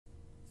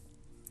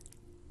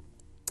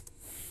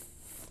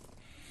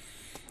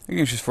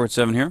Ignition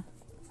 47 here.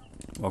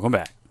 Welcome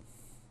back.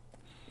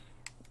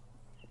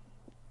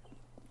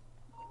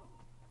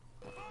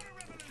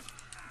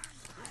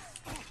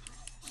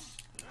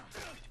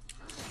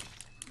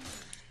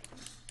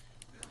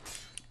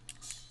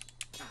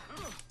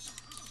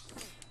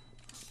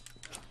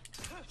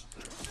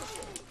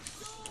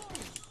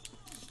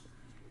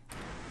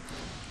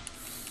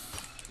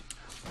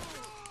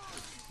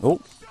 Oh,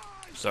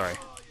 sorry.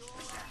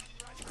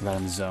 Got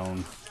in the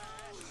zone.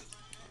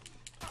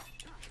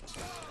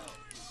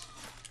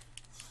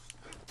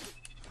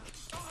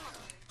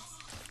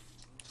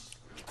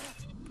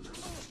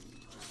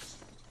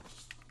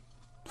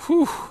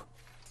 Whew.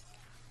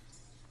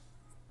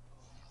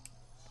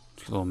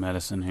 Just a little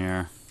medicine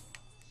here.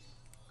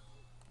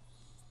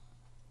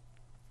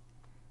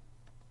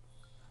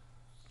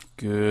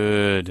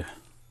 Good.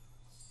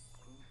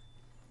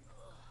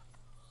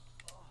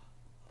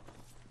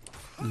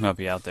 I'm gonna help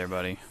you out there,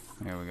 buddy.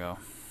 There we go.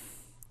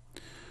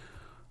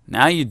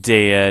 Now you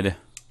dead.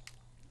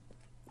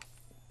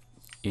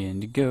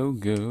 Indigo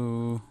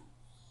go.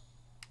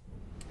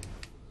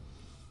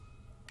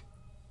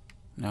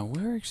 Now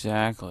where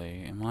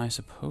exactly am I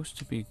supposed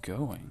to be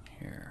going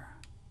here?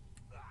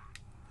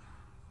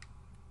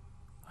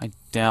 I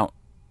doubt...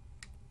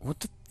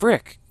 What the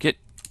frick? Get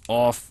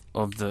off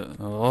of the...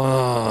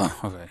 Oh,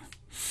 okay.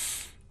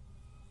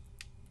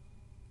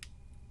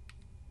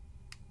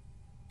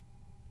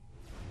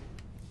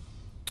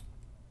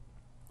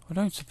 I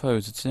don't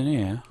suppose it's in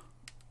here.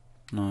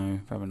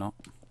 No, probably not.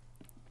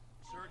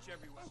 Search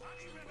everywhere.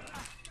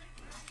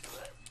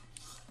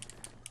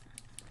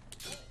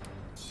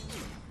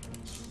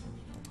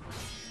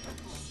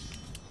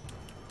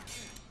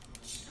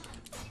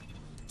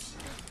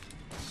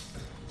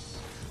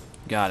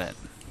 Got it.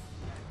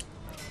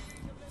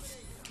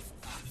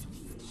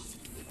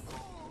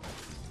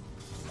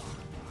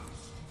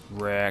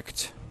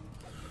 Wrecked.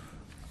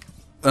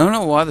 I don't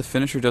know why the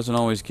finisher doesn't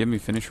always give me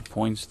finisher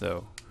points,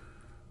 though.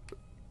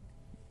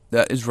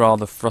 That is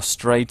rather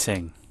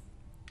frustrating.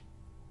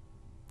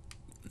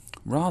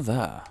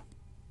 Rather.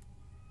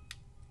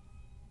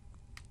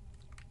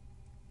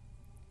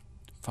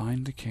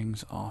 Find the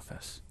king's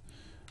office.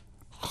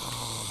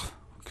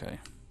 Okay.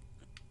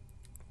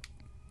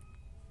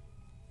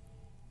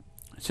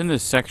 It's in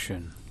this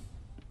section.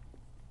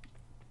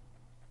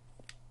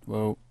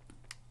 Whoa.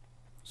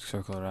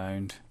 Circle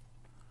around.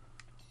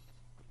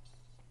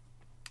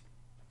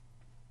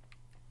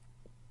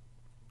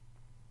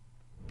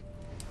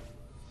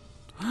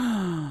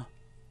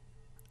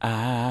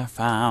 I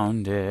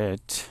found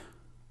it.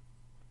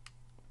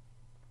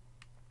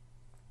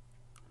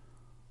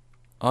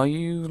 Are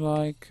you,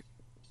 like,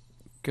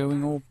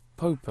 going all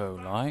popo,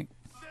 like?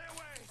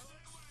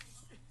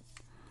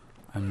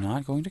 I'm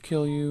not going to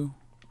kill you.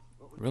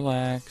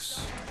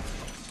 Relax.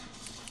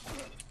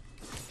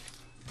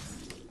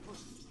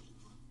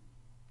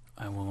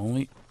 I will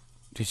only...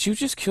 Did you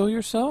just kill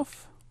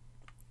yourself?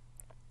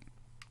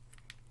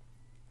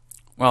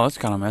 Well, that's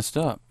kind of messed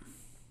up.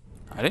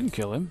 I didn't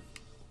kill him.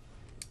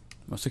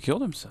 Must have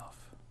killed himself.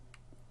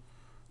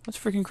 That's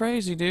freaking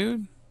crazy,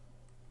 dude.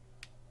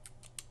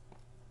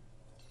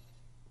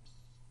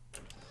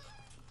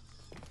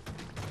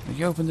 Did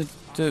you open the...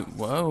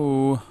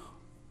 Whoa.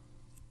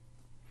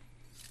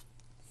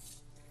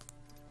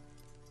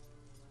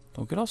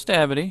 Don't get all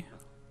stabbity. You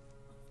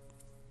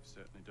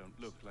certainly don't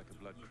look like a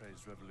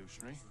blood-crazed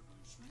revolutionary.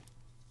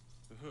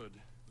 The hood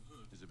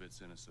is a bit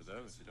sinister,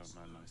 though, if you don't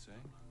mind my saying.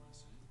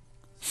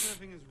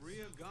 Serving as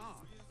rear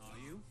guard, are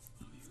you?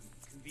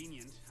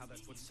 Convenient how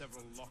that puts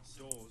several locked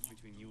doors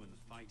between you and the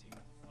fighting.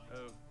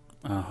 Oh,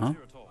 Uh-huh. not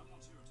here at all.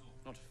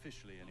 Not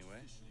officially, anyway.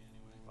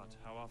 But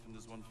how often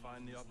does one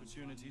find the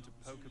opportunity to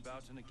poke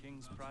about in a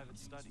king's private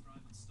study?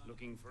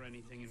 Looking for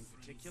anything in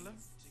particular?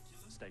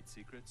 State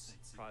secrets,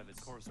 private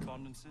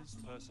correspondences,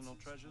 personal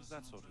treasures,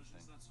 that sort of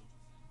thing.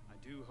 I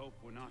do hope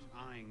we're not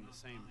eyeing the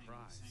same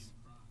prize.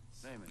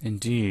 Name it.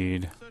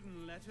 Indeed.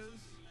 Certain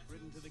letters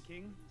written to the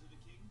king,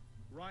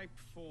 ripe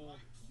for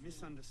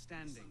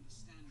misunderstanding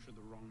should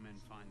the wrong men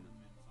find them.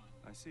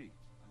 I see.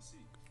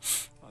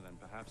 Well, then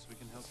perhaps we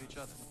can help each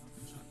other.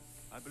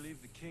 I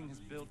believe the king has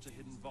built a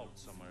hidden vault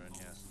somewhere in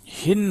here.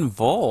 Hidden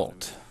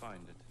vault.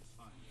 Find it.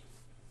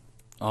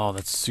 Oh,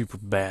 that's super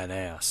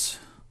badass.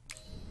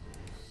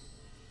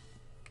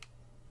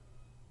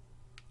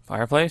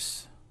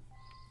 Fireplace?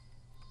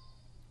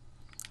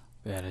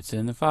 Bet it's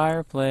in the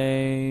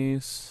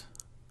fireplace.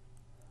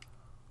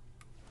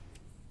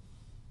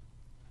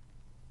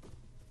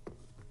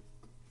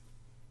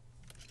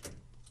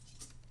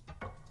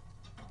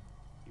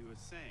 You were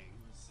saying?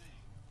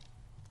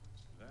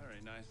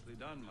 Very nicely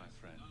done, my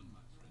friend.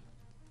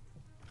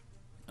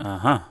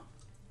 Uh-huh.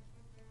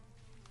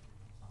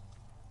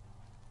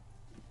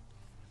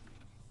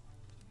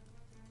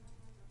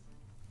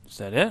 Is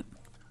that it?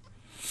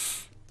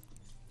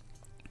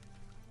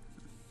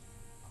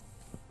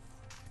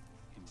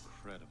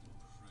 Incredible.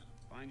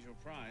 Find your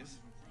prize.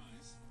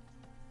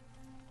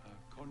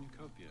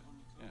 Cornucopia,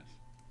 yes.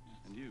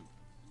 And you?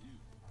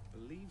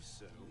 Believe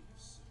so.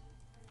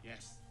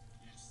 Yes.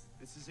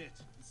 This is it.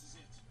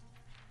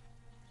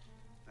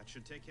 That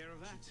should take care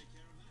of that.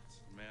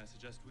 May I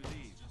suggest we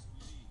leave?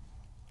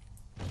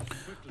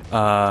 Quickly.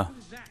 Uh, What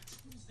is that?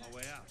 Our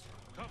way out.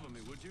 Cover me,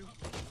 would you?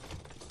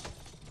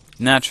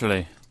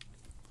 naturally.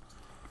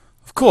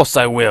 Of course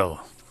I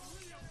will.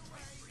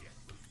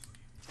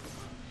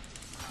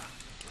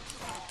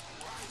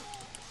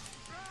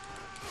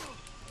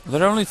 Are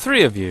there only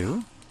 3 of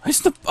you?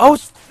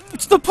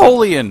 It's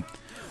Napoleon!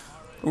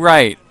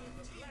 Right.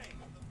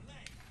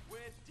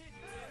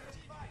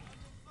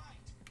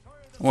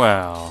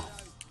 Well,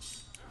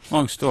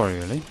 long story,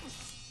 really.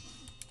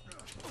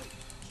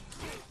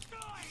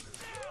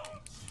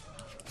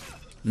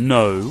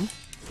 No.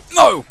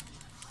 No!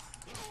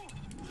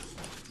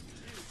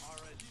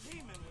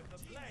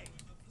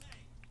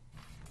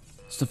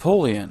 It's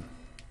Napoleon.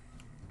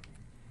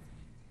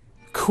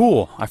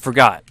 Cool. I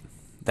forgot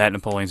that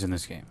Napoleon's in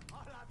this game.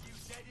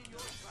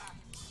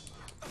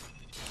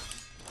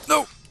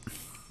 No!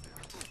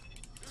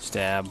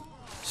 Stab.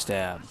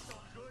 Stab.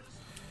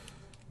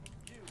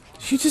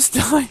 She just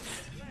died.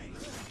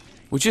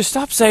 Would you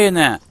stop saying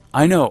that?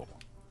 I know.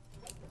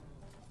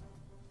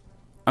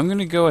 I'm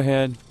gonna go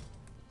ahead.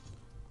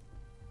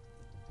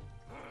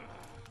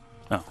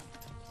 Oh.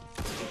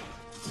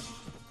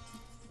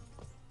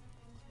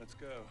 Let's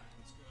go.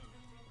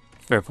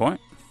 Fair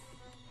point.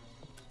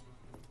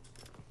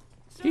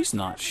 He's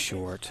not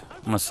short.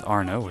 Unless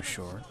Arno was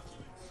short.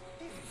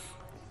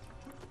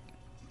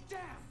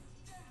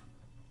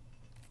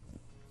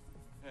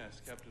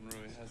 Yes, Captain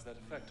Rui has that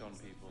effect on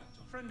people.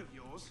 A friend of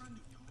yours?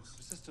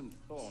 Persistent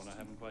thorn I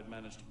haven't quite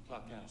managed to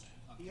pluck out.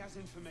 He has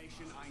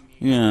information I need.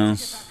 Yes.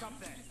 Get back up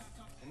there.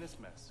 In this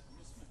mess,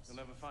 you'll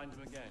never find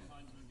him again.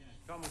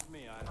 Come with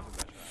me, I have a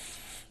better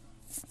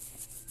idea.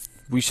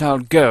 We shall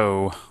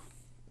go.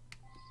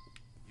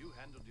 You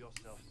handled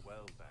yourself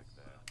well back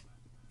there.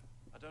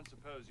 I don't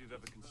suppose you've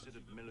ever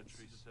considered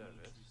military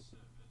service.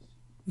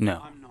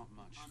 No. I'm not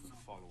much for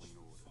following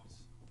orders.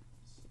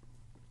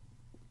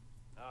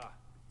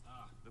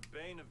 The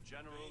bane of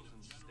generals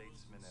and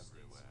statesmen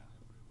everywhere.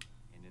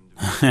 In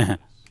individuals.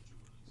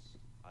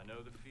 I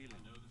know the feeling.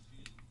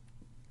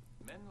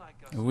 Men like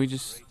us We have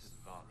just- a great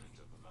advantage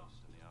over most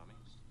in the army.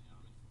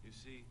 You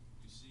see,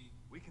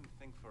 we can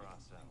think for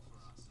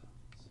ourselves.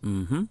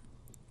 Mm-hmm.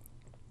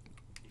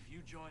 If you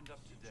joined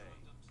up today,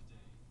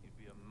 you'd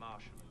be a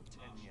marshal in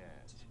 10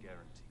 years,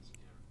 guaranteed.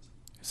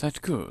 Is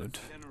that good?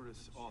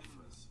 Generous offer,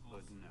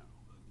 but no.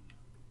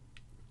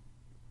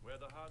 Where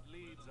the heart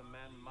leads, a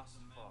man must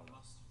follow.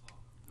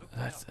 Look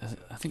That's, me up.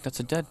 I think that's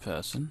a dead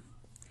person.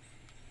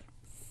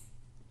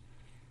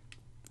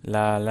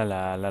 La la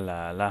la la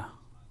la la.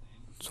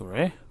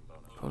 Sorry.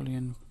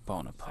 Napoleon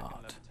Bonaparte.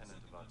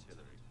 Lieutenant of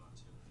artillery,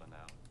 for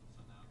now.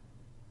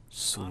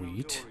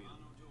 Sweet.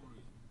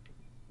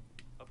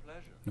 A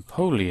pleasure.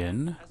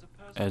 Napoleon, As a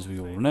personal as we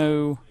all favor,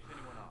 know, if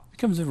anyone asks.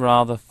 becomes a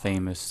rather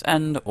famous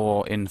and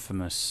or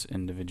infamous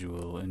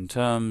individual in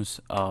terms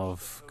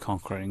of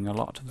conquering a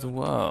lot of the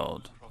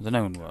world. The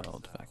known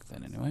world, back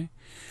then anyway.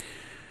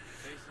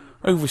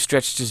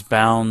 Overstretched his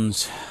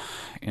bounds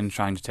in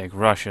trying to take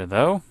Russia,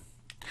 though.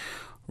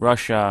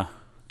 Russia,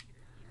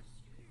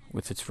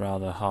 with its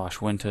rather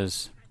harsh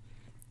winters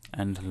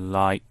and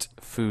light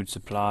food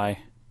supply,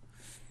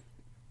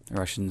 the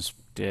Russians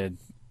did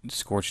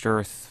scorched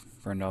earth,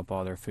 burned up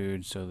all their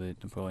food so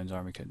that Napoleon's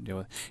army couldn't deal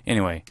with it.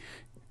 Anyway,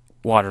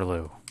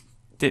 Waterloo.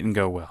 Didn't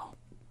go well.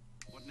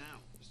 What now?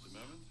 Just a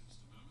moment.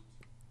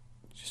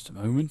 Just a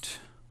moment.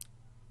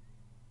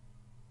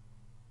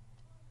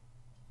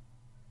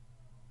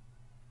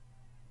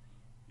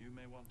 You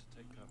may want to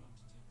take cover.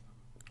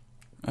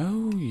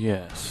 Oh,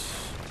 yes.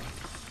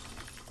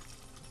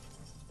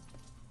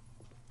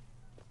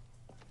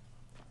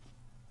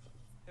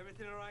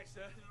 Everything all right,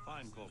 sir?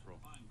 Fine, Corporal.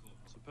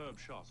 Superb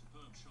shot.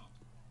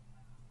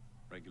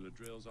 Regular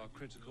drills are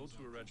critical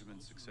to a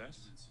regiment's success.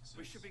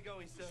 We should be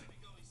going, sir.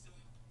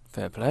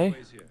 Fair play.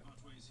 Ways here.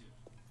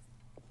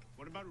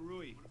 What about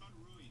Rui?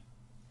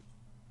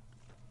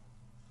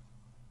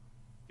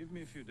 Give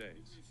me a few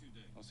days.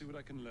 I'll see what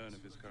I can learn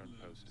of his current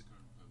posting.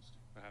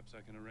 Perhaps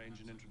I can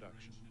arrange an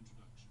introduction.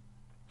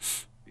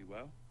 Be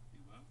well.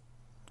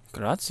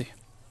 Grazie.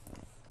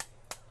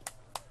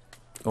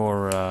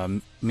 Or,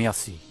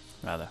 merci,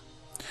 rather.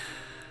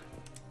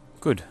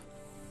 Good.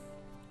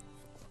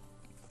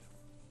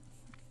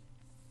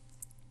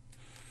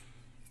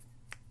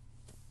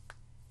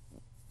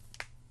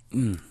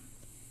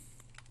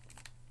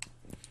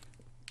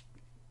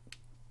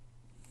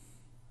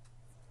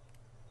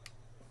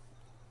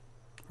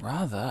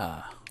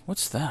 Rather.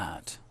 What's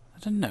that?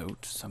 Is that a note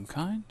of some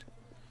kind?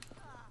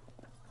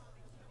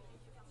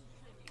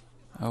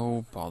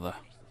 Oh, bother.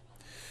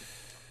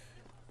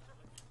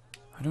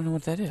 I don't know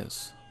what that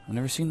is. I've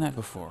never seen that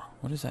before.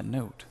 What is that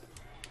note?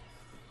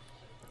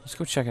 Let's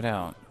go check it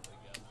out.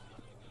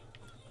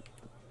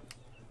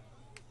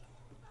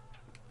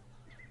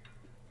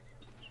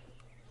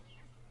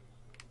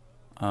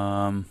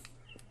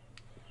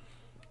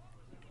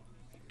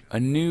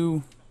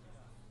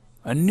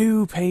 A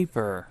new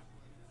paper.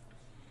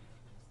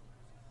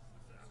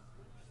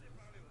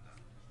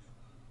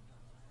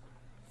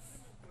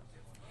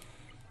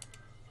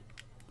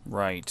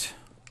 Right.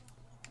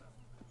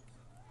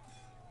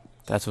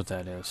 That's what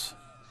that is.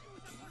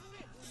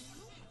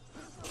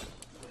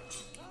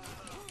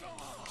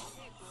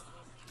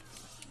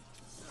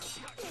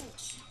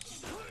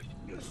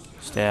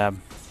 Stab.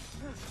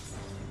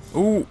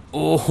 Ooh.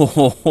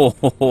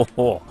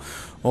 Oh.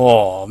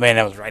 Oh, man,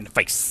 that was right in the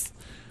face.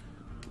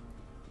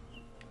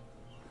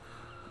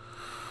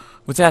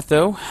 With that,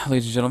 though,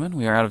 ladies and gentlemen,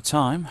 we are out of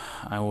time.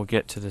 I will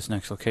get to this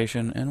next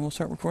location, and we'll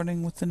start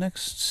recording with the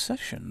next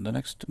session, the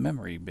next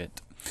memory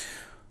bit.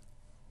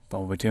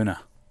 Bumblebee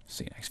Tuna.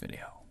 See you next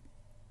video.